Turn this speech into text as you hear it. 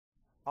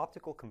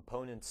Optical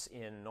components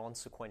in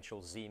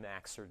non-sequential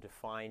Zemax are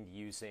defined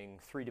using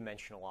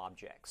three-dimensional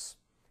objects.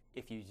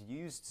 If you've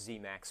used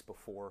Zemax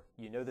before,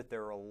 you know that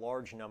there are a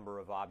large number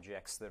of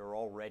objects that are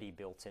already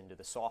built into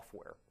the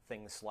software,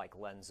 things like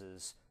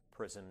lenses,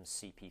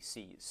 prisms,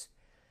 CPCs.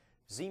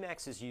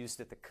 Zemax is used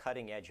at the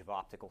cutting edge of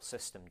optical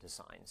system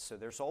design, so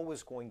there's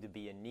always going to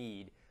be a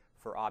need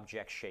for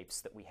object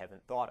shapes that we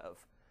haven't thought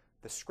of.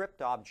 The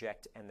script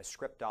object and the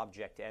script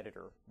object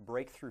editor,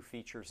 breakthrough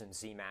features in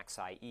Zemax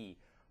IE,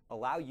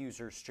 allow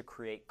users to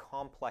create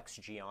complex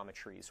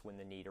geometries when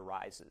the need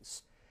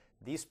arises.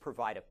 These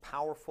provide a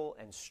powerful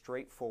and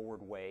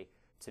straightforward way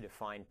to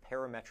define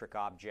parametric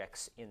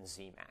objects in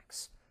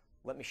Zemax.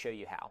 Let me show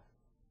you how.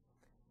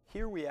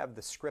 Here we have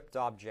the script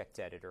object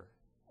editor.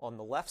 On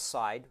the left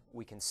side,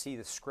 we can see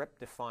the script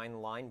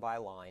defined line by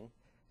line,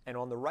 and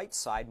on the right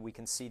side, we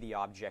can see the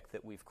object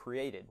that we've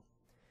created.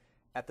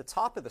 At the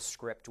top of the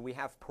script, we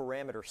have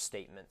parameter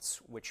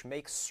statements, which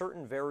make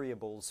certain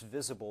variables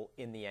visible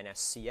in the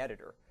NSC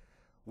editor.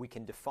 We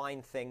can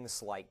define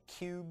things like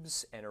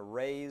cubes and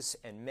arrays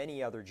and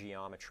many other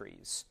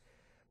geometries.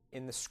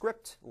 In the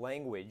script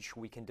language,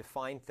 we can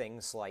define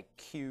things like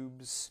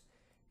cubes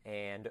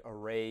and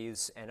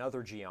arrays and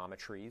other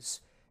geometries,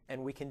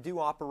 and we can do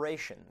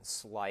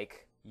operations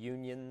like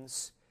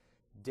unions,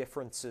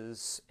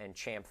 differences, and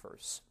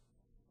chamfers.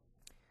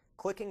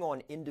 Clicking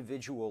on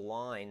individual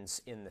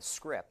lines in the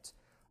script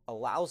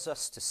allows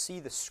us to see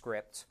the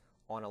script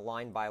on a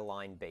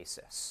line-by-line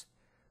basis.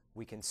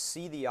 We can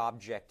see the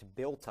object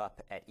built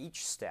up at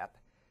each step,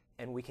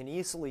 and we can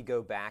easily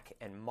go back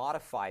and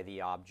modify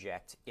the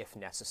object if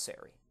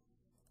necessary.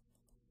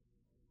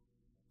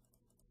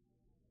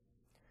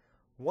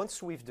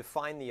 Once we've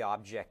defined the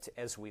object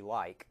as we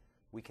like,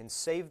 we can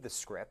save the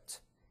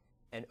script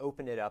and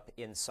open it up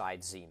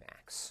inside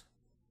Zemax.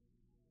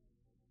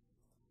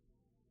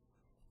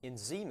 In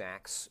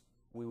Zemax,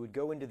 we would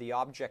go into the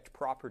Object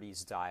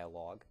Properties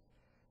dialog,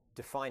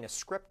 define a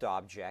script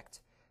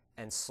object,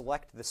 and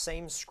select the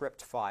same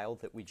script file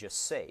that we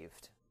just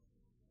saved.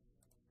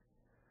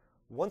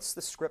 Once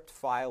the script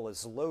file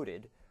is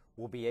loaded,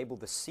 we'll be able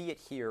to see it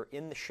here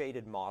in the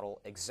shaded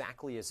model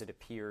exactly as it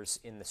appears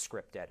in the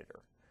script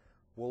editor.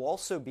 We'll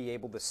also be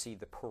able to see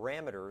the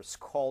parameters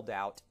called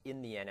out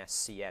in the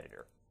NSC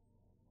editor.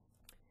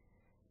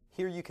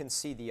 Here you can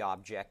see the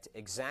object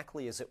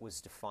exactly as it was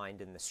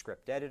defined in the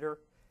script editor,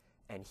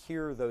 and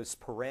here are those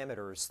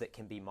parameters that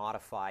can be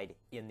modified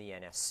in the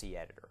NSC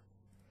editor.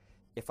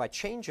 If I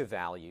change a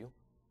value,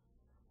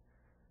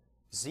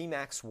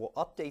 Zemax will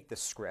update the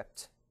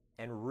script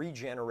and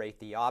regenerate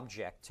the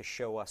object to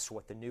show us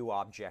what the new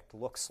object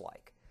looks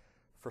like.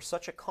 For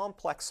such a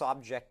complex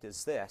object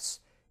as this,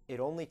 it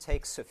only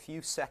takes a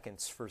few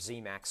seconds for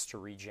Zemax to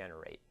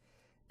regenerate.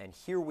 And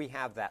here we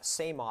have that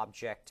same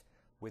object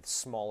with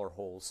smaller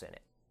holes in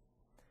it.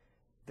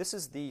 This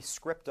is the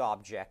script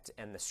object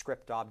and the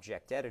script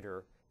object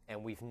editor,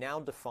 and we've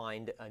now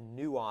defined a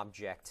new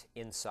object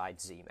inside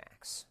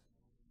Zemax.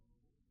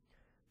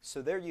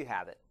 So there you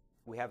have it.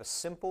 We have a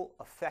simple,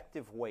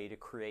 effective way to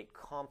create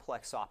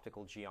complex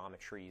optical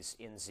geometries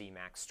in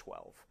Zemax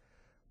 12.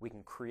 We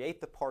can create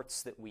the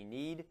parts that we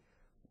need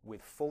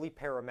with fully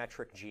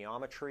parametric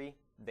geometry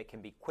that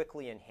can be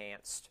quickly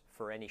enhanced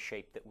for any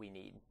shape that we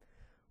need.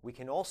 We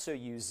can also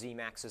use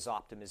Zemax's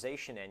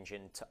optimization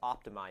engine to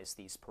optimize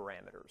these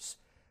parameters.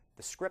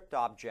 The script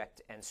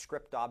object and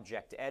script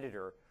object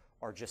editor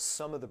are just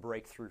some of the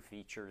breakthrough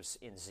features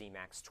in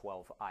Zemax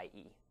 12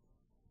 IE.